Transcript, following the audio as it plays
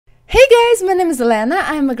Hey guys, my name is Elena,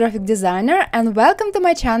 I'm a graphic designer and welcome to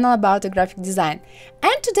my channel about graphic design.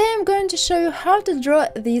 And today I'm going to show you how to draw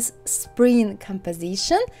this spring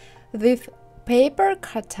composition with paper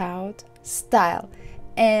cutout style.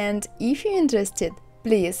 And if you're interested,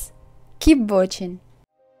 please keep watching.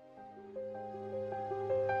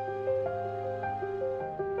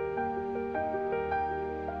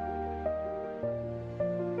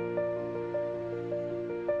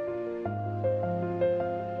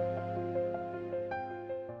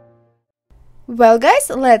 Well guys,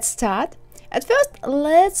 let's start. At first,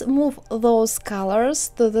 let's move those colors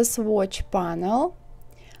to the swatch panel.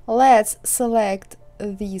 Let's select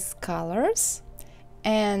these colors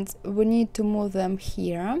and we need to move them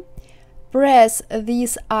here. Press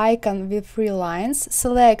this icon with three lines,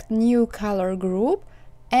 select new color group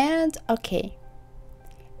and OK.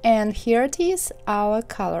 And here it is, our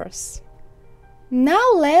colors.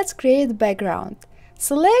 Now let's create background.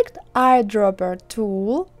 Select eyedropper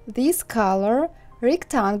tool, this color,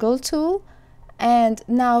 rectangle tool, and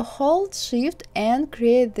now hold shift and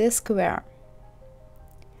create the square.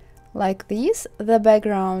 Like this, the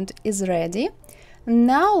background is ready.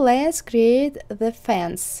 Now let's create the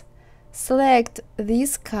fence. Select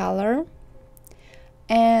this color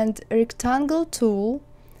and rectangle tool,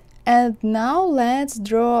 and now let's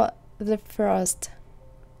draw the first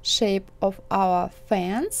shape of our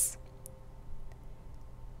fence.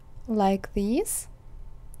 Like this.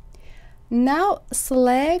 Now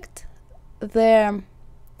select the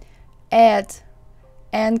add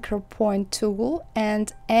anchor point tool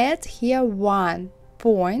and add here one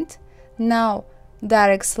point. Now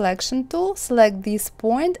direct selection tool, select this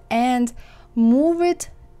point and move it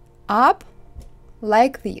up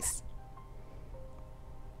like this.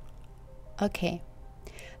 Okay.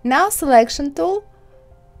 Now selection tool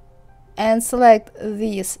and select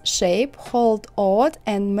this shape, hold Alt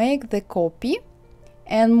and make the copy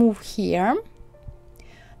and move here.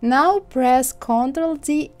 Now press Ctrl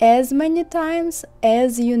D as many times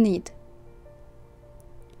as you need.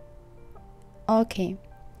 Okay.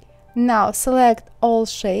 Now select all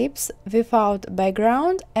shapes without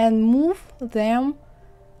background and move them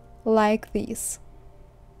like this.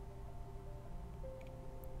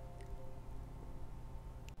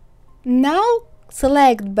 Now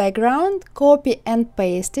select background, copy and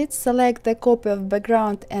paste it, select the copy of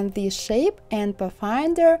background and this shape and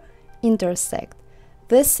Pathfinder intersect.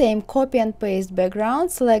 The same copy and paste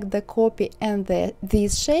background, select the copy and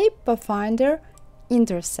this shape, Pathfinder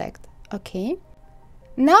intersect. Okay.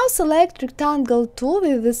 Now select rectangle tool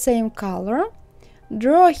with the same color,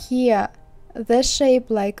 draw here the shape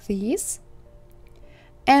like this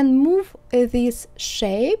and move this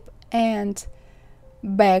shape and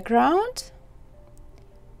background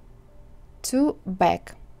to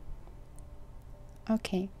back.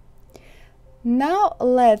 Okay. Now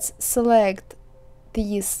let's select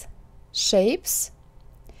these shapes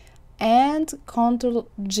and Ctrl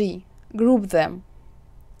G, group them.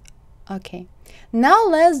 Okay. Now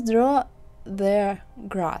let's draw their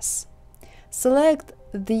grass. Select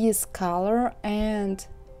this color and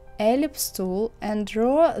ellipse tool and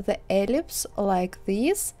draw the ellipse like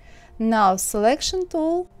this. Now selection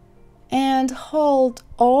tool and hold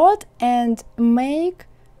Alt and make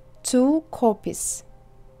two copies,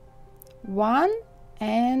 1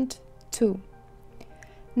 and 2.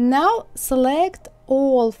 Now select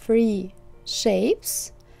all three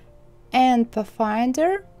shapes and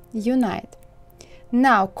Pathfinder unite.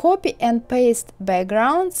 Now copy and paste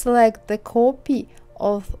background, select the copy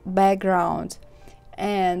of background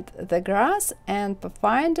and the grass and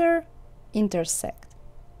Pathfinder intersect.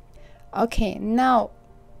 Okay, now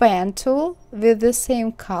pen tool with the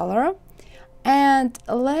same color and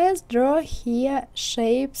let's draw here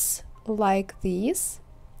shapes like this.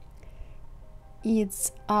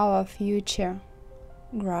 It's our future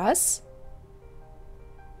grass.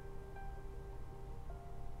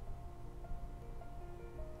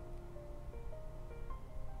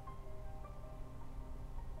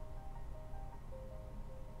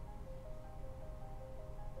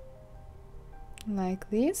 Like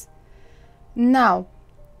this. Now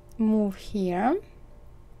move here.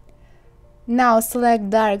 Now select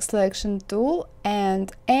direct selection tool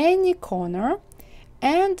and any corner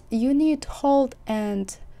and you need hold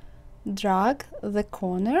and drag the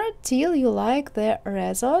corner till you like the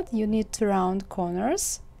result. You need to round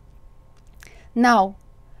corners. Now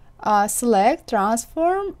select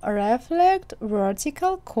transform, reflect,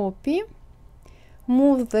 vertical, copy.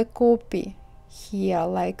 Move the copy here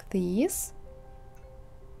like this.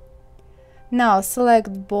 Now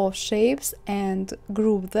select both shapes and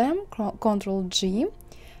group them, Ctrl G,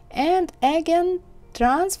 and again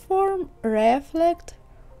transform, reflect,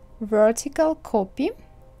 vertical copy,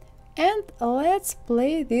 and let's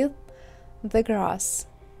play with the grass.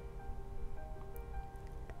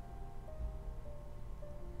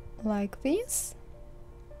 Like this.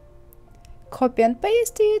 Copy and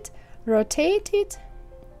paste it, rotate it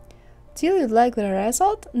till you like the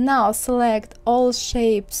result. Now select all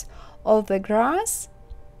shapes of the grass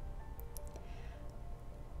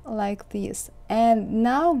like this, and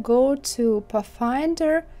now go to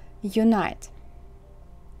Pathfinder, Unite.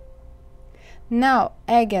 Now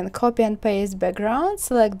again copy and paste background,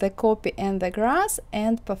 select the copy and the grass,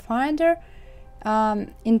 and Pathfinder,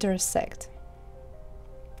 intersect.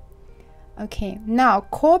 Okay, now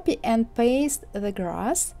copy and paste the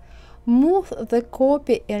grass, move the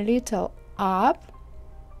copy a little up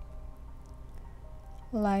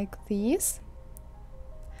like this,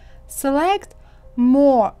 select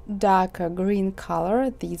more darker green color,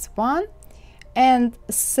 this one, and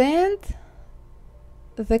send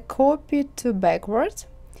the copy to backward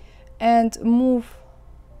and move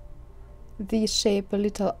this shape a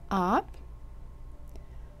little up.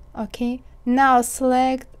 Okay, now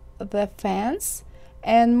select the fence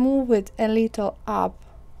and move it a little up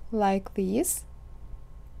like this.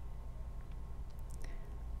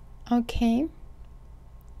 Okay,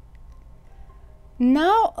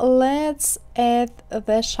 now let's add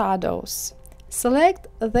the shadows. Select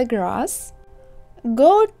the grass,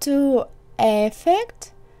 go to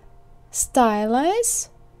Effect, Stylize,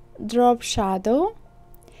 Drop Shadow,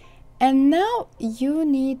 and now you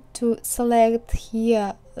need to select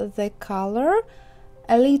here the color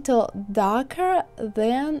a little darker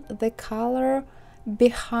than the color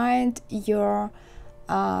behind your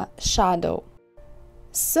shadow.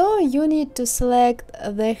 So you need to select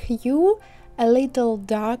the hue a little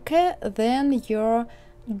darker than your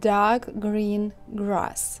dark green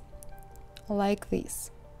grass, like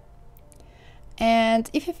this. And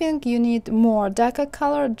if you think you need more darker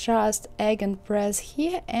color, just again press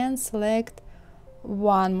here and select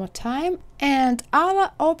one more time, and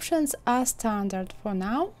other options are standard for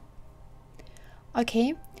now.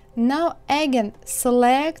 Okay, now again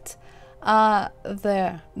select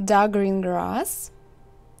the dark green grass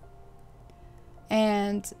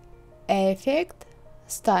and Effect,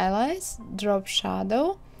 Stylize, Drop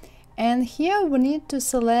Shadow, and here we need to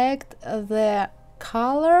select the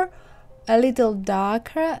color a little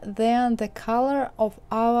darker than the color of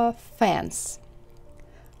our fence,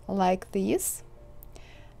 like this.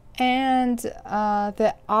 And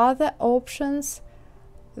the other options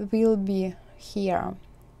will be here.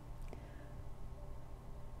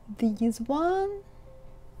 This one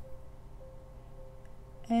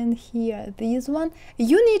and here this one.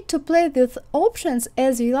 You need to play with options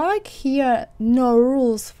as you like. Here no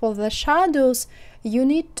rules for the shadows. You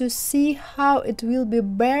need to see how it will be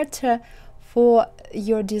better for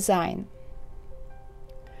your design.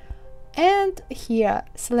 And here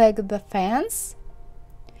select the fence,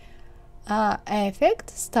 Effect,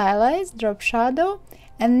 Stylize, Drop Shadow,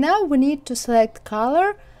 and now we need to select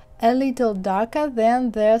color a little darker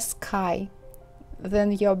than the sky,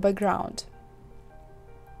 than your background.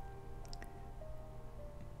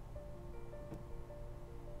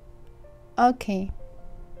 Okay,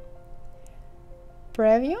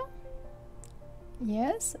 preview.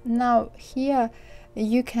 Yes, now here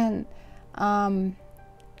you can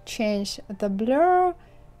change the blur,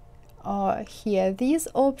 or here these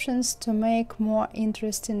options to make more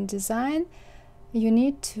interesting design. You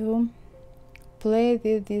need to play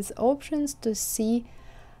with these options to see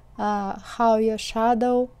how your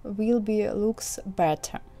shadow will be looks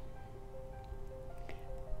better.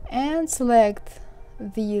 And select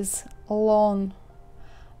this long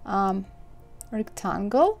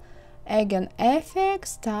rectangle, again Effect,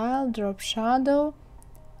 Style, Drop Shadow,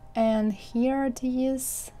 and here it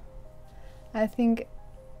is. I think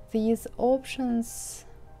these options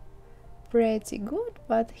pretty good,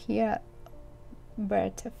 but here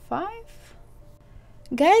better 5.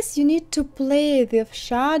 Guys, you need to play with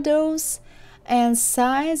shadows and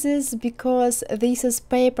sizes because this is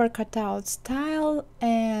paper cutout style,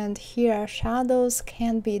 and here shadows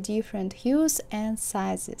can be different hues and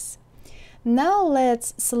sizes. Now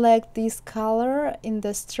let's select this color in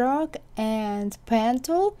the stroke and pen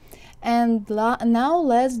tool, and now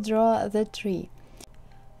let's draw the tree.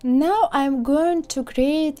 Now I'm going to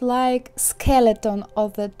create like skeleton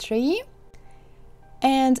of the tree,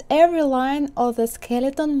 and every line of the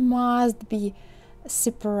skeleton must be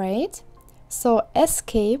separate. So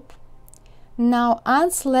escape. Now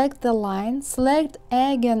unselect the line, select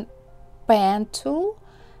again pen tool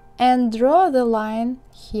and draw the line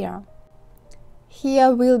here.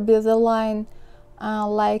 Here will be the line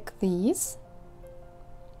like this.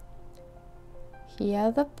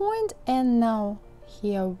 Here the point, and now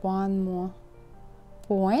here one more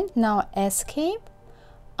point. Now escape,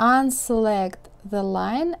 unselect the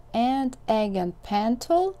line, and again pen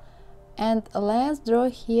tool, and let's draw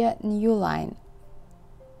here new line.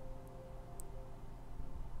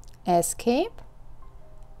 Escape,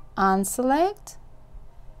 unselect,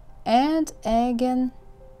 and again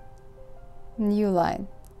new line.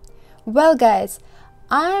 Well guys,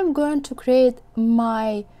 I'm going to create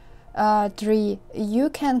my tree. You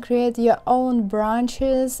can create your own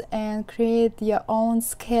branches and create your own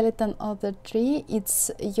skeleton of the tree. It's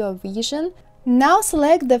your vision. Now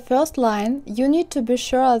select the first line. You need to be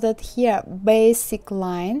sure that here basic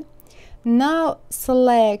line. Now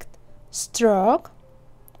select stroke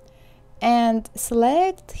and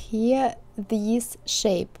select here this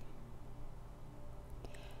shape.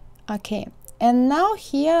 Okay, and now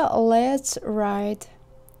here let's write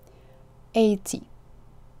 80.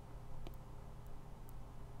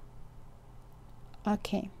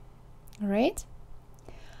 Okay, right.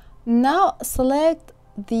 Now select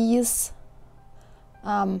this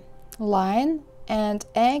line and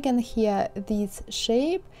again here this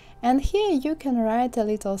shape, and here you can write a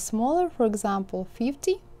little smaller, for example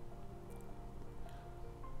 50,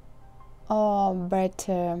 or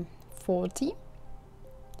better 40.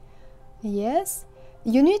 Yes,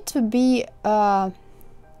 you need to be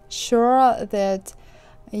sure that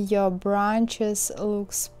your branches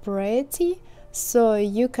looks pretty, so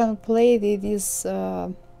you can play with these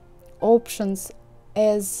options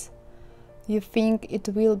as you think it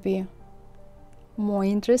will be more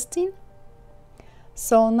interesting.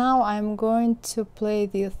 So now I'm going to play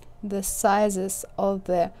with the sizes of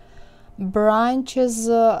the branches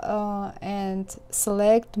and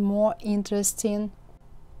select more interesting.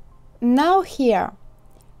 Now here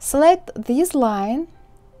select this line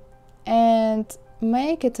and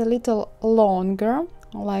make it a little longer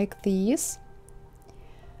like this,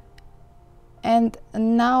 and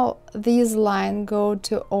now this line go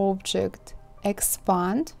to object,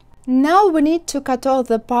 expand. Now we need to cut off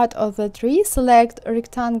the part of the tree. Select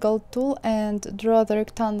rectangle tool and draw the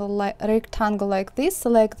rectangle like this.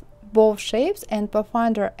 Select both shapes and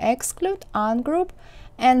Pathfinder exclude, ungroup,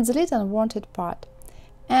 and delete unwanted part.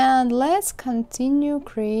 And let's continue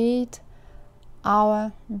create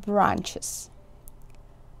our branches.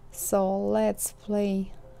 So let's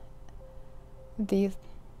play these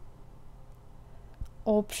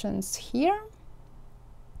options here.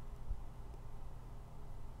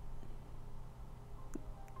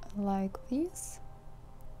 Like this.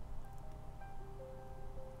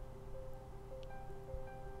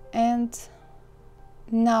 And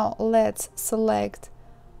now let's select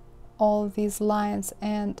all these lines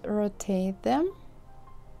and rotate them.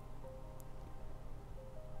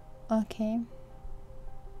 Okay.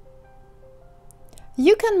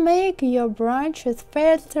 You can make your branches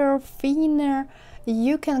fatter, thinner.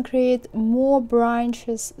 You can create more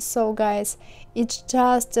branches. So guys, it's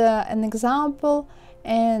just an example,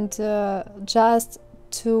 and just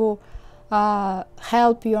to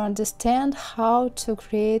help you understand how to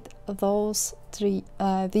create these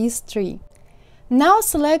three. Now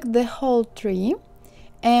select the whole tree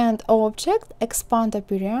and object, expand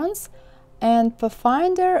appearance, and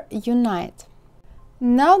Pathfinder unite.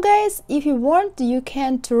 Now guys, if you want, you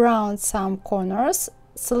can round some corners.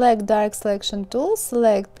 Select direct selection tool,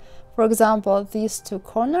 select for example these two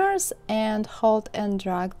corners and hold and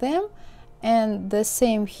drag them, and the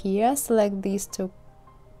same here, select these two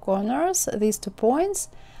corners, these 2 points,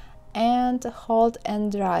 and hold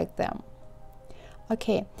and drag them.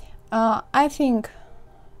 Okay, I think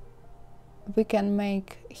we can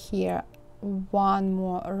make here one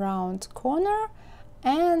more round corner,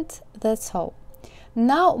 and that's all.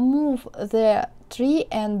 Now move the tree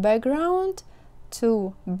and background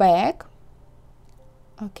to back.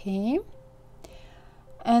 Okay,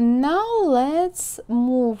 and now let's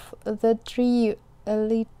move the tree a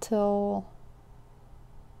little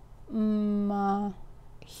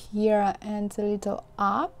here and a little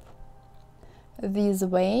up this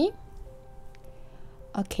way.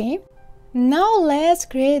 Okay, now let's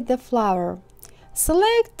create the flower.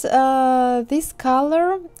 Select this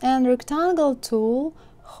color and rectangle tool,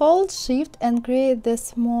 hold shift and create the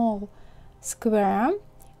small square.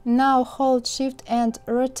 Now hold shift and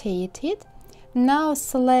rotate it. Now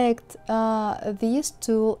select this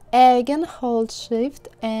tool, again hold shift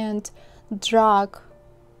and drag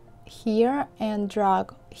here and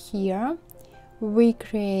drag here. We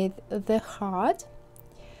create the heart.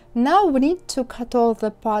 Now we need to cut off the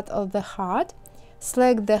part of the heart.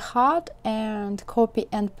 Select the heart and copy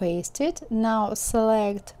and paste it. Now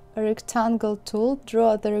select rectangle tool,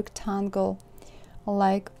 draw the rectangle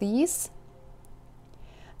like this.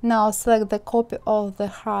 Now select the copy of the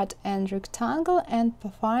heart and rectangle and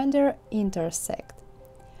pathfinder intersect.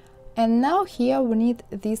 And now here we need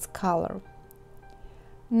this color.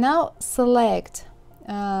 Now select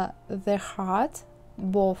the heart,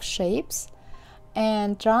 both shapes,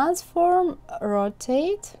 and transform,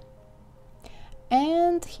 rotate,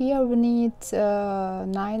 and here we need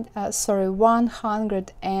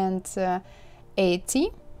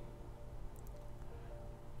 180.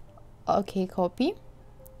 Okay, copy,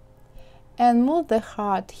 and move the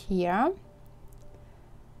heart here.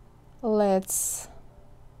 Let's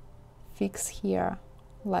fix here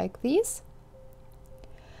like this.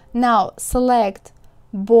 Now select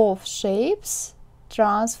both shapes,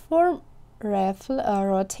 transform,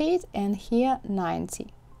 rotate, and here 90,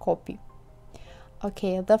 copy.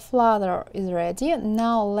 Okay, the flower is ready.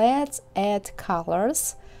 Now let's add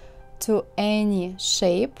colors to any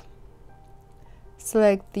shape.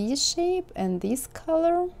 Select this shape and this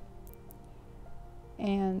color,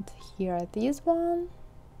 and here this one.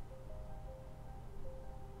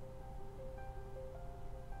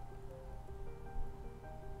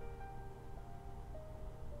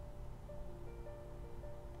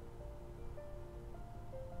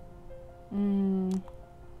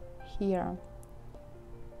 Here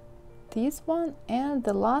this one, and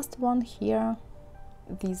the last one here,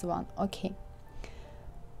 this one. Okay,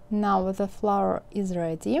 now the flower is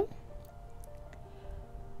ready.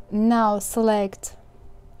 Now select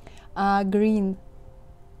a green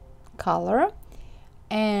color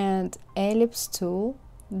and ellipse tool,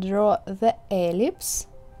 draw the ellipse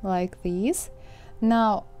like this.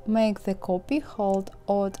 Now make the copy, hold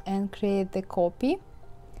Alt and create the copy.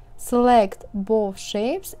 Select both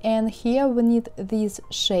shapes, and here we need this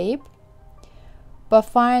shape,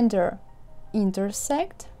 pathfinder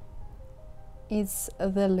intersect, it's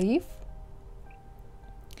the leaf.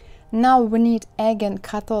 Now we need again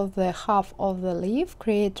cut off the half of the leaf,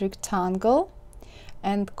 create rectangle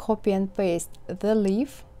and copy and paste the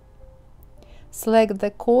leaf. Select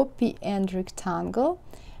the copy and rectangle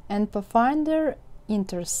and pathfinder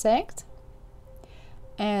intersect,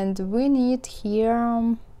 and we need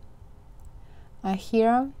here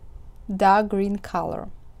dark green color.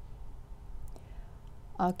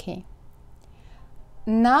 Okay,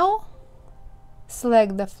 now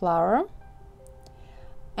select the flower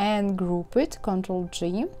and group it, Ctrl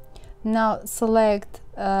G. Now select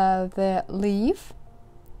the leaf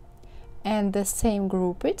and the same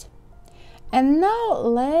group it. And now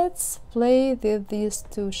let's play with these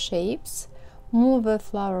two shapes. Move the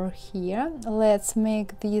flower here. Let's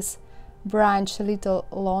make this branch a little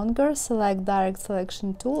longer. Select direct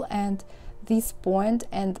selection tool and this point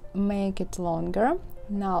and make it longer.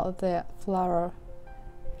 Now the flower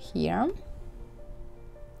here.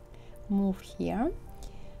 Move here.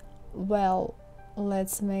 Well,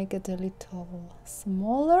 let's make it a little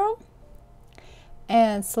smaller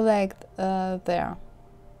and select the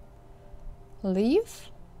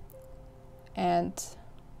leaf and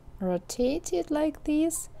rotate it like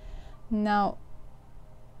this. Now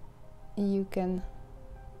you can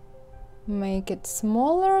make it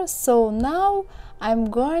smaller. So now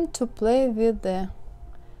I'm going to play with the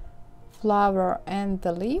flower and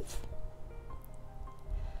the leaf.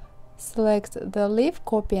 Select the leaf,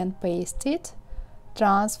 copy and paste it,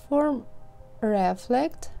 transform,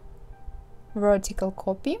 reflect, vertical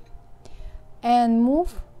copy, and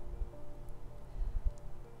move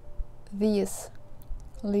this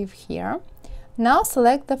leaf here. Now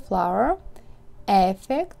select the flower,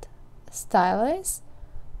 effect, stylize,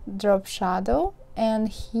 drop shadow, and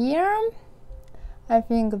here I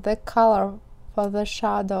think the color for the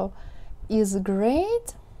shadow is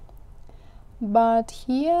great, but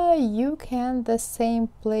here you can the same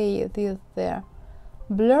play with the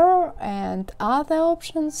blur and other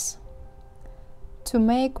options to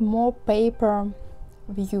make more paper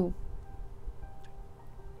view.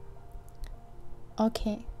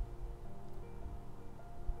 Okay.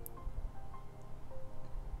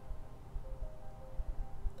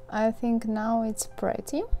 I think now it's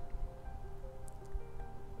pretty.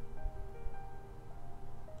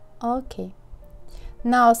 Okay.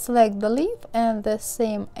 Now select the leaf and the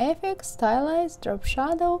same effect, stylize, drop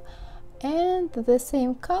shadow, and the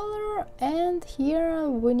same color, and here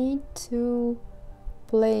we need to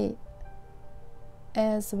play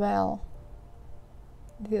as well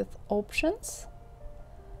with options.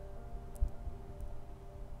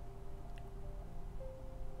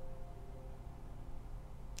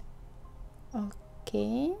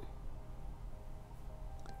 Okay,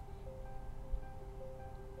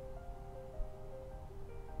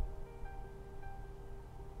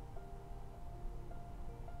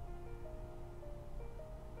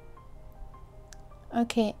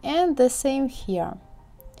 Okay, and the same here.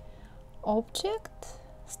 Object,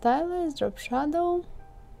 stylus, drop shadow,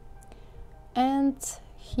 and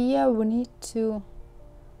here we need to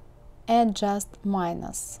add just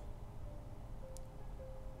minus.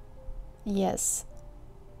 Yes.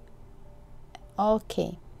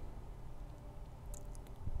 Okay.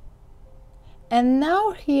 And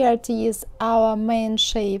now here it is, our main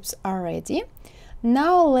shapes are ready.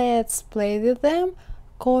 Now let's play with them,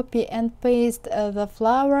 copy and paste the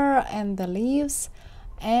flower and the leaves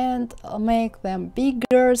and make them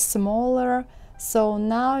bigger, smaller. So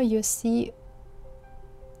now you see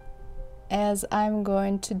as I'm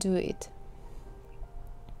going to do it.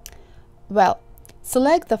 Well,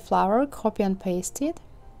 select the flower, copy and paste it,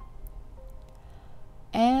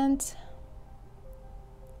 and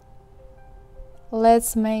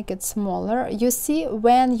let's make it smaller. You see,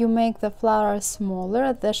 when you make the flower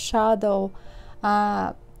smaller, the shadow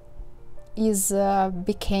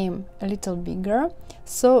became a little bigger.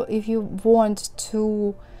 So if you want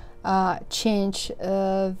to change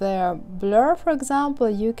the blur, for example,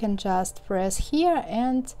 you can just press here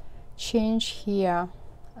and change here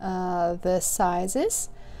the sizes,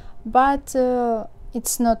 but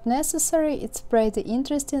it's not necessary. It's pretty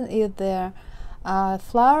interesting if the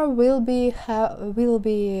flower will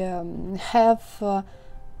have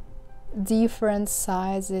different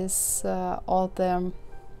sizes of the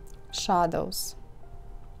shadows.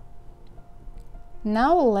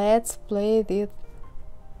 Now let's play with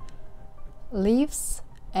leaves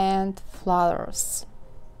and flowers.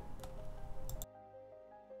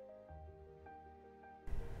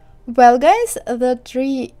 Well guys, the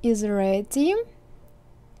tree is ready.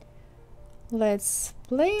 Let's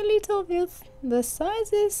play a little with the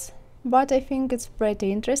sizes, but I think it's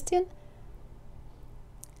pretty interesting.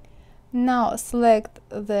 Now select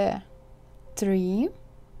the tree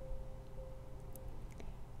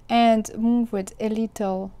and move it a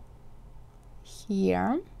little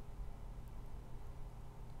here.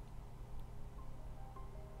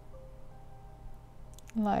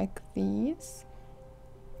 Like this.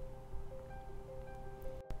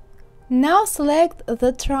 Now select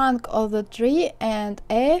the trunk of the tree and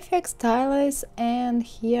effect, stylus, and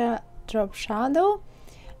here drop shadow,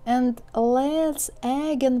 and let's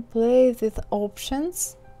again play with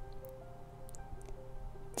options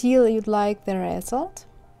till you like the result.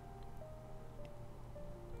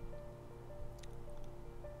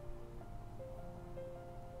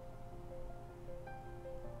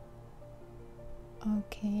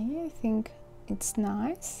 Okay, I think it's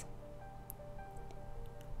nice.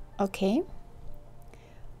 Okay,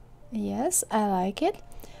 yes, I like it.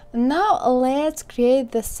 Now let's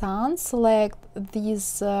create the sun. Select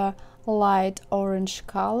this light orange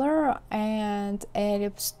color and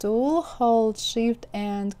ellipse tool, hold shift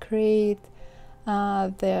and create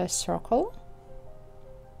the circle.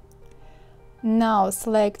 Now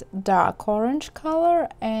select dark orange color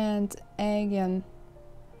and again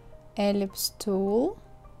ellipse tool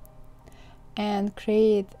and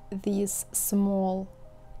create this small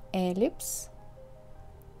ellipse.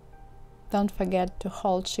 Don't forget to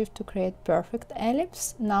hold shift to create perfect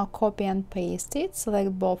ellipse. Now copy and paste it,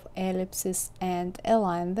 select both ellipses and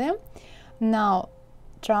align them. Now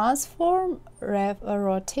transform,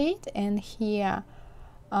 rotate, and here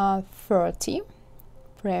 30,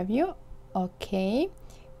 preview. Okay,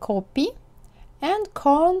 copy and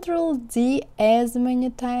Ctrl D as many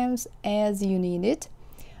times as you need it.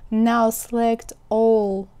 Now select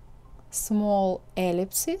all small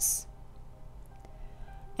ellipses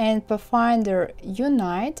and Pathfinder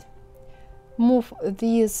unite, move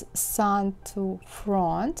this sun to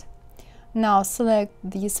front. Now select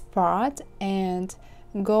this part and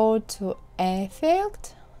go to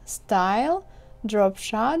effect, style, drop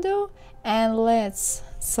shadow, and let's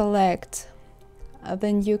select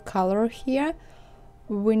the new color here.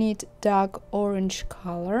 We need dark orange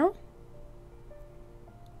color.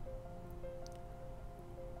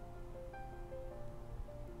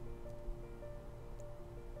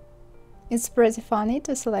 It's pretty funny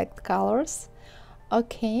to select colors.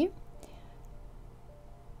 Okay.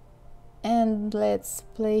 And let's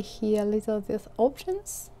play here a little with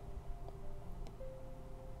options.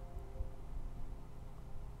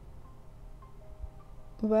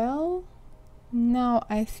 Well, now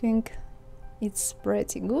I think it's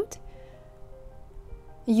pretty good.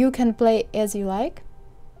 You can play as you like.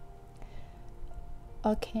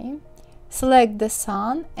 Okay. Select the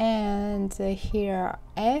sun and here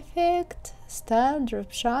effect, style, drop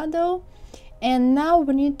shadow, and now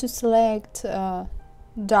we need to select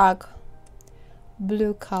dark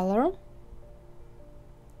blue color.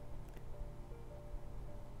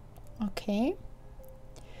 Okay,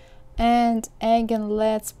 And again,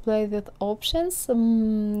 let's play with options.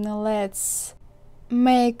 Let's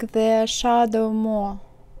make the shadow more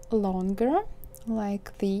longer,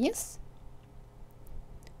 like this.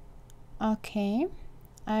 Okay,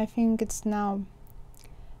 I think it's now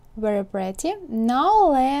very pretty. Now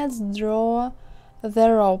let's draw the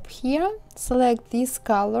rope here. Select this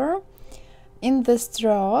color in the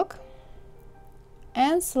stroke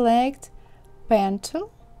and select pen tool.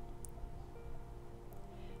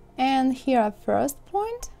 And here first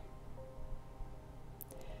point,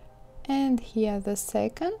 and here the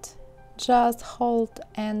second. Just hold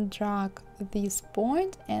and drag this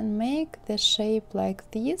point and make the shape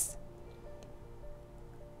like this.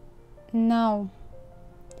 Now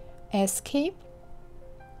escape.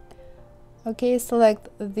 Okay, select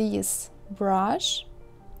this brush,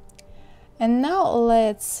 and now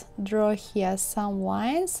let's draw here some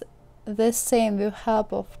lines, the same with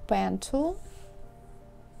help of pen tool.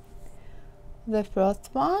 The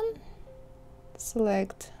first one,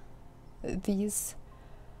 select this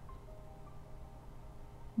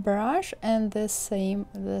brush, and the same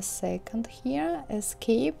the second here.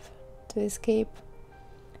 Escape to escape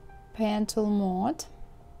pen tool mode.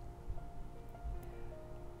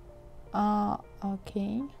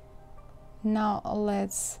 Okay, now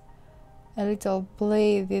let's a little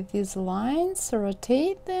play with these lines,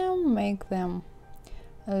 rotate them, make them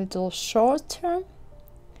a little shorter,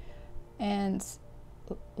 and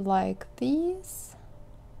like this.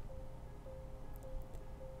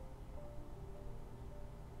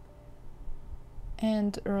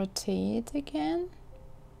 And rotate again.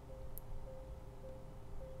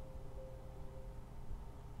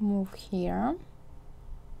 Move here.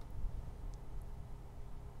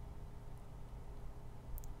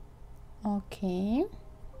 Okay.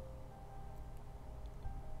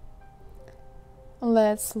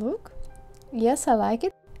 Let's look. Yes, I like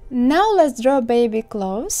it. Now let's draw baby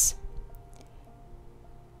clothes.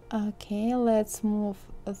 Okay, let's move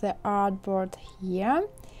the artboard here.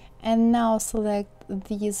 And now select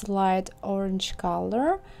this light orange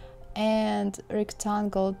color and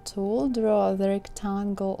rectangle tool. Draw the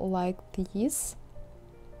rectangle like this.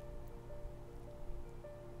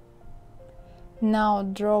 Now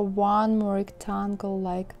draw one more rectangle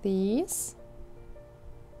like this.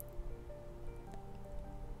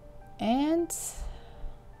 And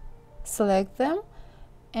select them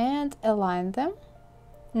and align them.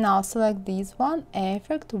 Now select this one,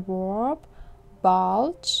 effect, warp,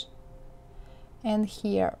 bulge, and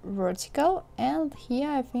here vertical, and here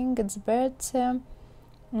I think it's better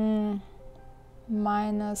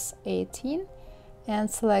 -18, and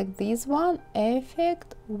select this one,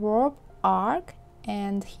 effect, warp, arc,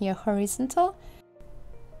 and here horizontal,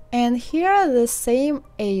 and here the same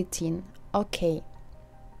 18. Okay.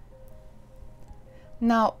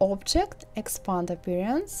 Now object, expand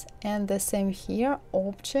appearance, and the same here,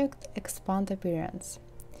 object, expand appearance.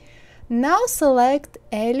 Now select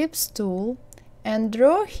ellipse tool and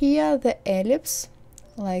draw here the ellipse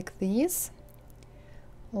like this.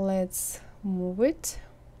 Let's move it.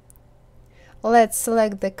 Let's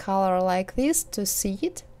select the color like this to see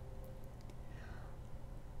it.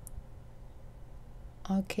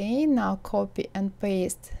 Okay, now copy and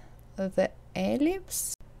paste the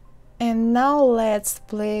ellipse. And now let's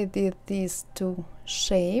play with these two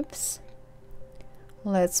shapes.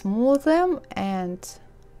 Let's move them and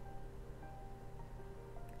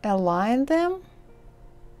align them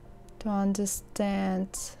to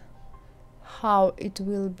understand how it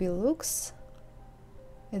will be looks.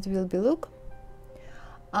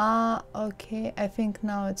 Okay, I think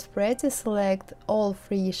now it's pretty. Select all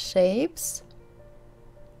three shapes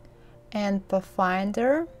and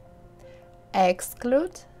Pathfinder,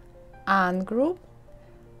 exclude, ungroup,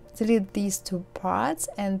 delete these two parts,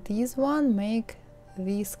 and this one make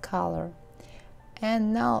this color.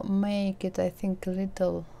 And now make it, I think, a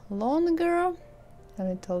little longer, a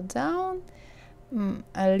little down,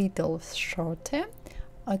 a little shorter.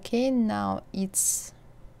 Okay, now it's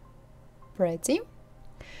pretty.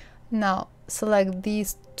 Now select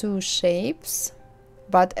these two shapes,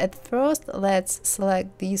 but at first let's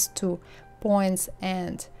select these 2 points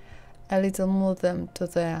and a little move them to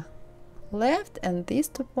the left, and these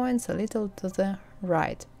 2 points a little to the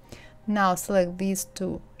right. Now select these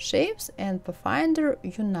 2 shapes and Pathfinder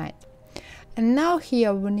unite. And now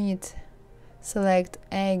here we need select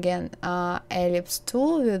again ellipse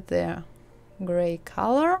tool with the gray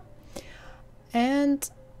color, and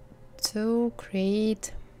to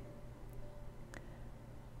create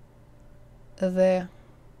the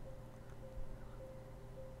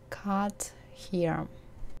cut here.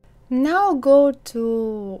 Now go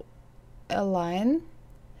to align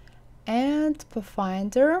and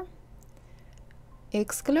Pathfinder,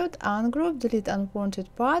 exclude, ungroup, delete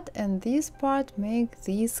unwanted part, and this part make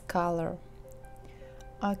this color.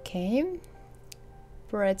 Okay,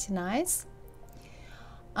 pretty nice.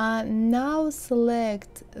 Now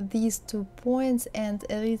select these 2 points and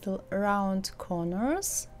a little round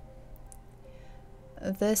corners.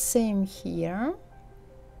 The same here.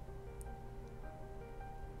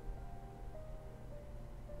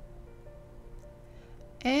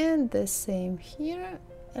 And the same here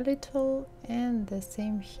a little, and the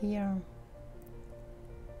same here,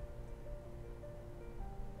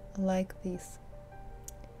 like this.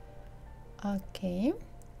 Okay,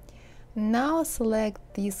 now select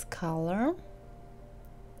this color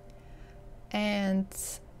and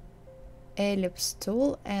ellipse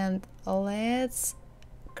tool, and let's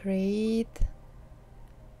create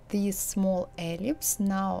this small ellipse.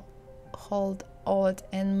 Now hold Alt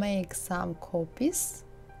and make some copies.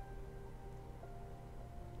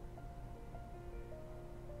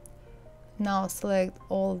 Now select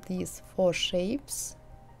all these 4 shapes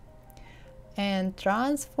and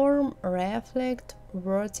transform, reflect,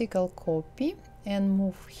 vertical copy, and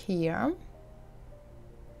move here.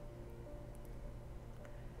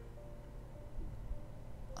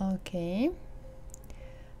 Okay,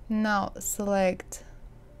 now select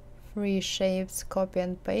 3 shapes, copy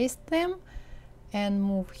and paste them, and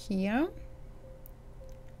move here.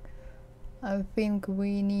 I think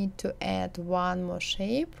we need to add 1 more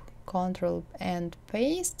shape. Control and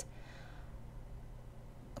paste,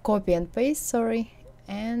 copy and paste, sorry,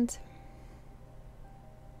 and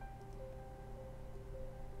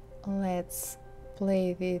let's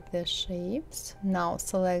play with the shapes. Now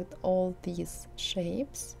select all these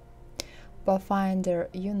shapes, Pathfinder,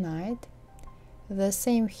 unite, the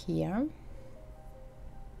same here,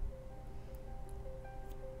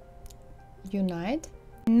 unite.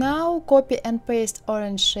 Now copy and paste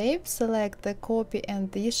orange shape, select the copy and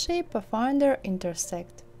this shape, Pathfinder,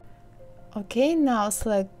 intersect. Okay, now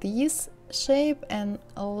select this shape and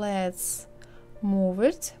let's move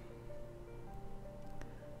it.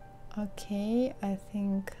 Okay, I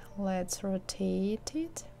think let's rotate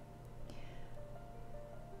it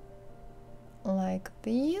like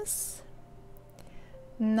this.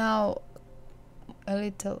 Now a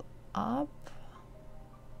little up.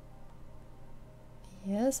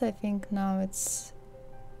 Yes, I think now it's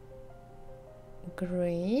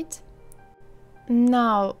great.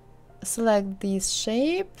 Now select this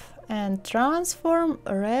shape and transform,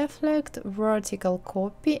 reflect, vertical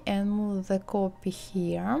copy, and move the copy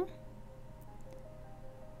here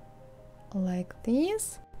like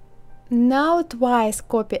this. Now twice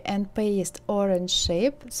copy and paste orange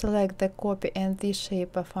shape, select the copy and this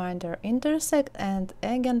shape, Pathfinder, intersect, and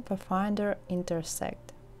again Pathfinder,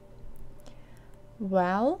 intersect.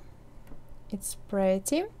 Well, it's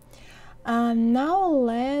pretty. Now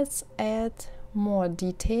let's add more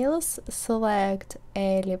details. Select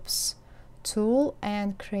ellipse tool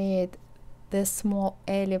and create the small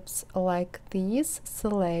ellipse like this.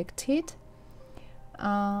 Select it,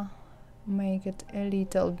 make it a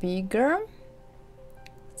little bigger,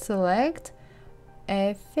 select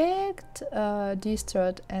effect,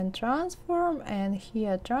 distort and transform, and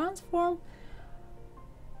here transform,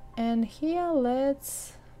 and here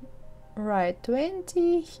let's write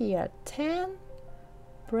 20, here 10,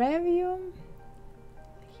 preview,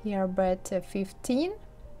 here better 15.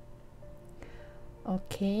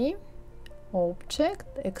 Okay, object,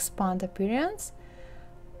 expand appearance,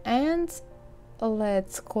 and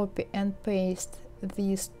let's copy and paste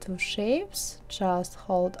these 2 shapes. Just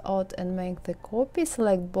hold Alt and make the copy,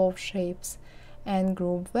 select both shapes and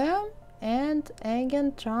group them, and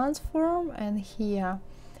again transform, and here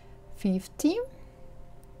 50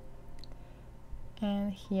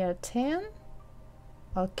 and here 10.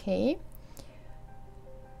 Okay,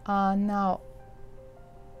 now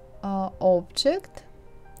object,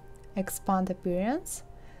 expand appearance,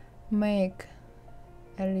 make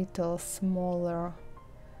a little smaller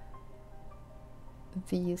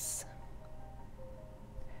this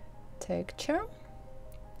texture,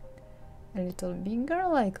 a little bigger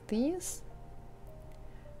like this,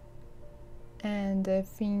 and I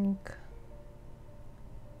think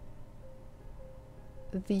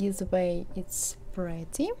this way it's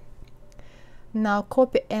pretty. Now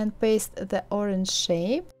copy and paste the orange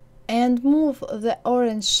shape and move the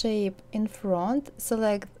orange shape in front,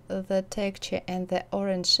 select the texture and the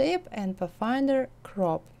orange shape, and Pathfinder,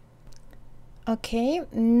 crop. Okay,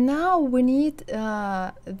 now we need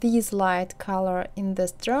this light color in the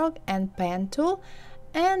stroke and pen tool,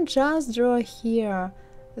 and just draw here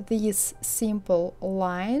this simple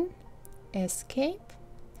line, escape,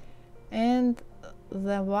 and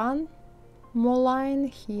the one more line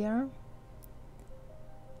here,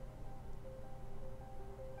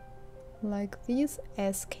 like this,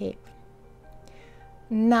 escape.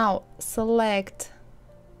 Now select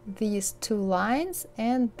these two lines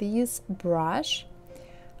and this brush,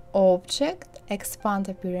 object, expand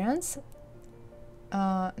appearance.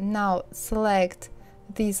 Now select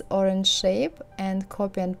this orange shape and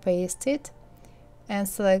copy and paste it, and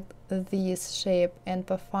select this shape and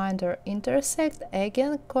pathfinder intersect,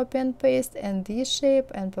 again copy and paste, and this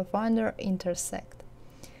shape and pathfinder intersect.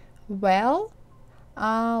 Well,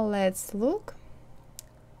 let's look.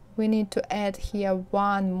 We need to add here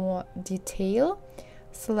one more detail.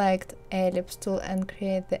 Select ellipse tool and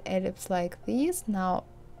create the ellipse like this. Now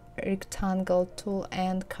rectangle tool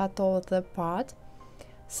and cut off the part.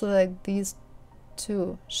 Select these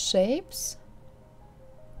two shapes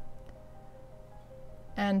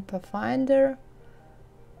and pathfinder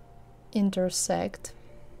intersect,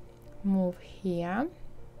 move here.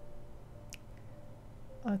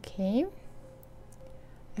 Okay,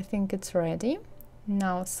 I think it's ready.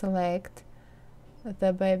 Now select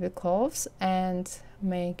the baby clothes and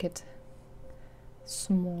make it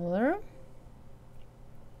smaller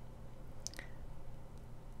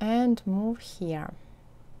and move here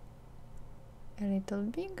a little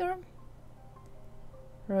bigger,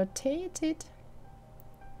 rotate it.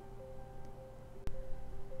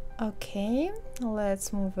 Okay,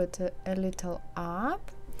 let's move it a little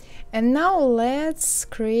up, and now let's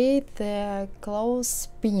create the clothes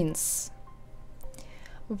pins.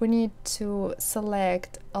 We need to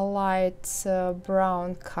select a light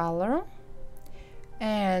brown color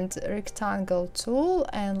and rectangle tool,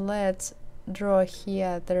 and let's draw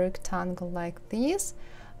here the rectangle like this.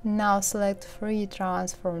 Now select free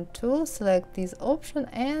transform tool, select this option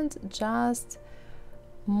and just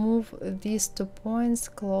move these 2 points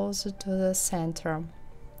closer to the center.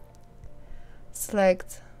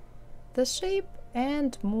 Select the shape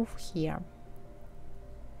and move here.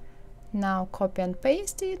 Now copy and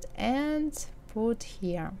paste it and put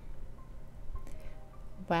here.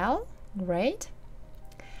 Well, great.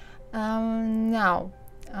 Now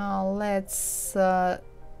let's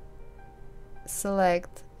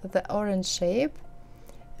select the orange shape,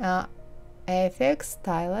 effects,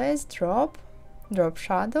 stylize, drop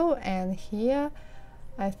shadow, and here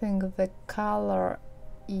I think the color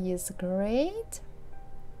is great,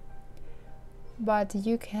 but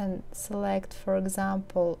you can select, for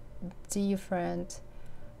example, different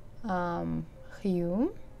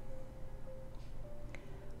hue,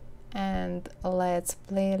 and let's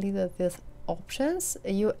play a little with options.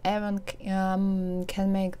 You even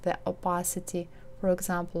can make the opacity, for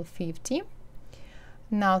example, 50.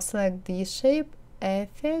 Now select this shape,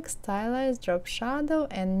 effects, stylize, drop shadow,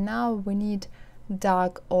 and now we need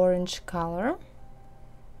dark orange color.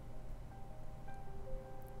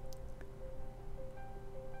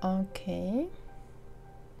 Okay.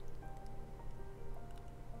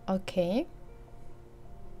 Okay.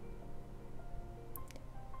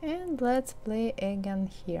 And let's play again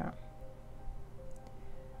here.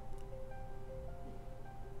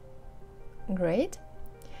 Great.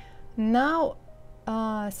 Now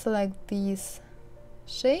select these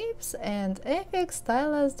shapes and effects,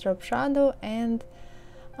 stylize, drop shadow, and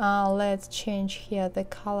let's change here the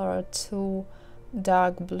color to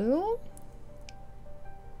dark blue,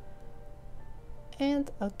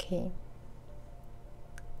 and okay.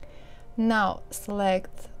 Now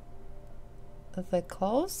select the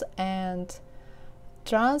clothes and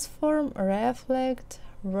transform, reflect,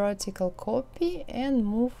 vertical copy, and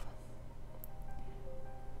move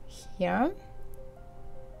here.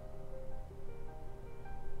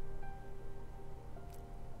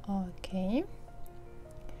 Okay.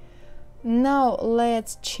 Now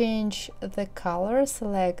let's change the color.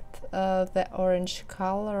 Select the orange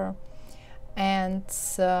color and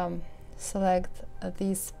select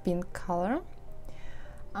this pink color.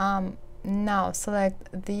 Now select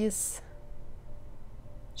this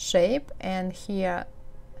shape and here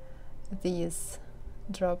this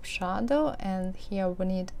drop shadow, and here we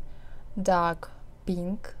need dark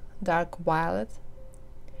pink, dark violet.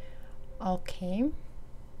 Okay.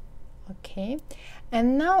 Okay,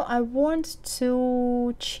 and now I want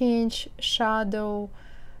to change shadow.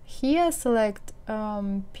 Here select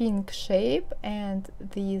pink shape and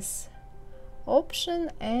this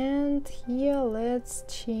option, and here let's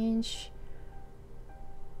change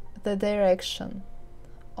the direction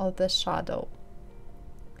of the shadow.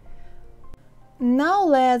 Now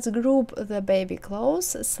let's group the baby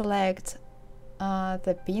clothes. Select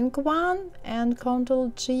the pink one and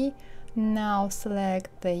Ctrl+G. Now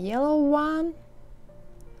select the yellow one,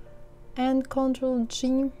 and Ctrl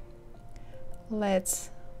G.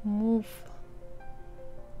 Let's move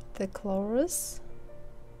the colors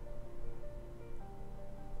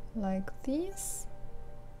like this.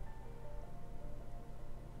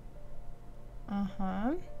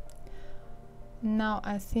 Now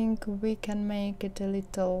I think we can make it a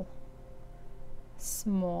little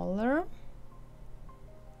smaller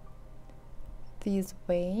this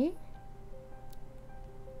way.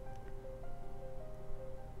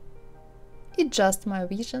 It's just my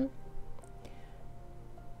vision.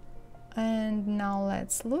 And now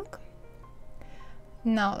let's look.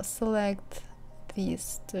 Now select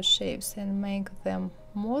these two shapes and make them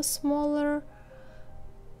more smaller,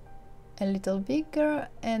 a little bigger,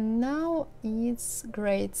 and now it's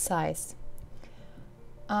great size.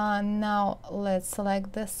 Now let's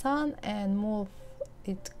select the sun and move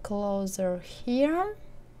it closer here.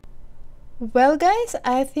 Well guys,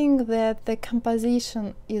 I think that the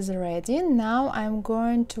composition is ready. Now I'm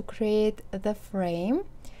going to create the frame.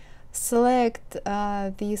 Select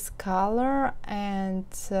this color and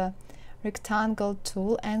rectangle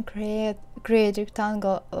tool and create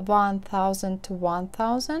rectangle 1000 to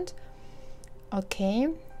 1000. Okay,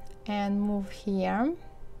 and move here.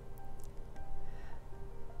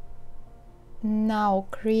 Now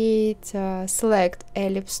select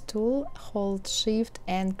ellipse tool, hold shift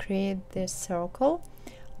and create this circle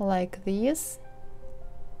like this.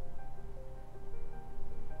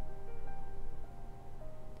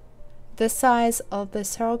 The size of the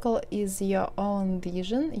circle is your own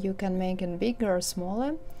vision. You can make it bigger or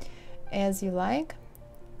smaller as you like.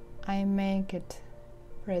 I make it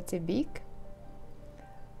pretty big.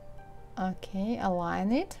 Okay,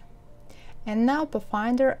 align it. And now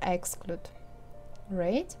Pathfinder exclude.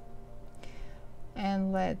 Great.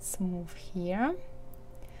 And let's move here.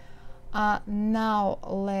 Now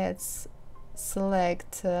let's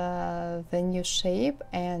select the new shape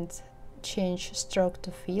and change stroke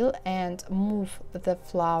to fill and move the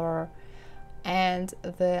flower and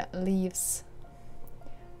the leaves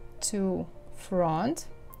to front.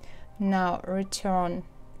 Now return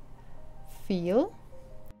fill.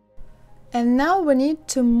 And now we need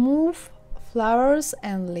to move flowers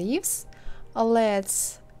and leaves.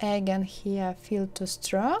 Let's again here fill to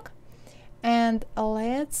stroke and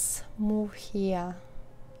let's move here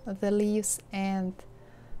the leaves and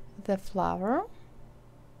the flower.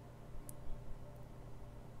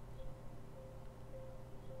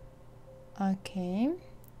 Okay,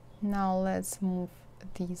 now let's move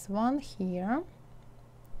this one here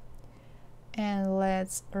and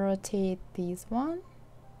let's rotate this one.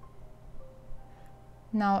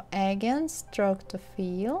 Now again stroke to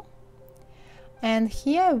fill, and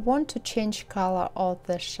here I want to change color of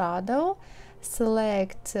the shadow.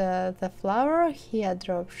 Select the flower, here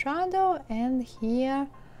drop shadow, and here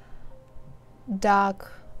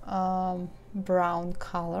dark brown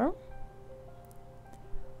color.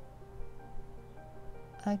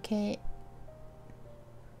 Okay,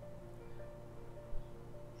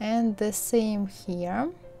 and the same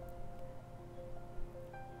here.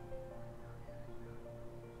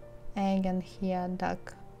 Again here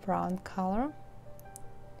dark brown color.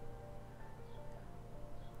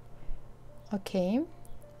 Okay,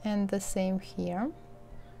 and the same here.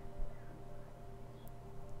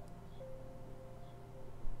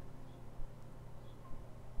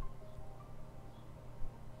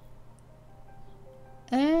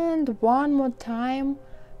 And one more time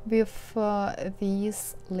with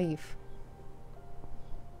this leaf.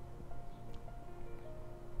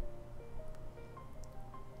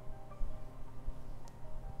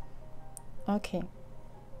 Okay,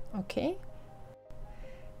 okay.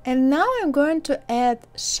 And now I'm going to add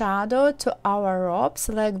shadow to our robe.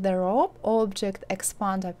 Select the robe, object,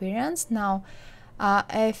 expand appearance. Now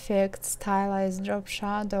effect, stylize, drop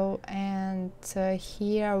shadow, and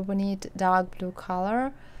here we need dark blue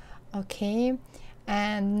color. Okay,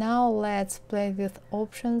 and now let's play with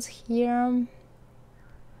options here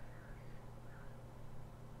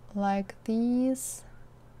like this.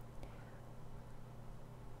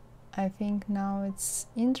 I think now it's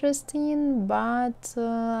interesting, but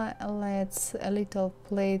let's a little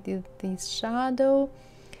play with this shadow.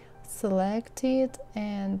 Select it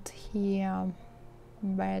and here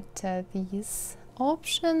better this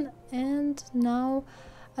option, and now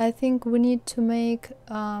I think we need to make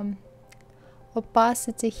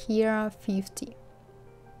opacity here 50.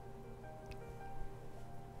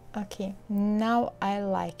 Okay, now I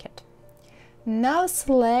like it. Now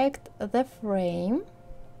select the frame,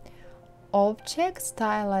 object,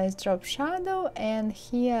 stylize, drop shadow, and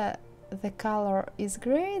here the color is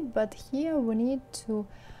great, but here we need to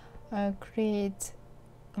create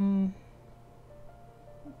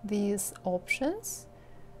these options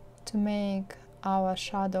to make our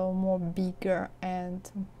shadow more bigger and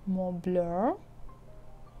more blur.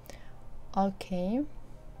 Okay,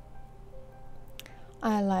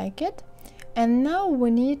 I like it. And now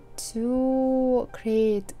we need to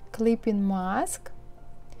create clipping mask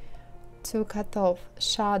to cut off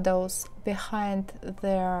shadows behind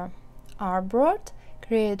their artboard.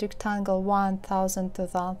 Create rectangle 1000 to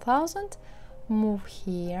 1000, move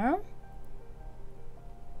here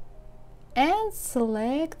and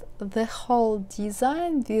select the whole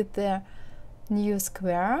design with the new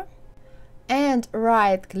square and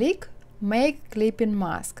right click, make clipping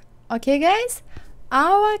mask. Okay guys,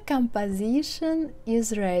 our composition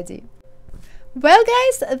is ready. Well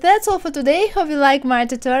guys, that's all for today. Hope you like my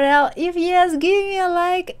tutorial. If yes, give me a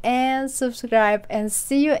like and subscribe, and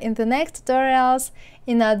see you in the next tutorials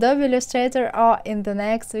in Adobe Illustrator or in the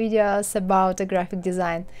next videos about graphic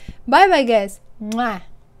design. Bye bye guys. Mwah.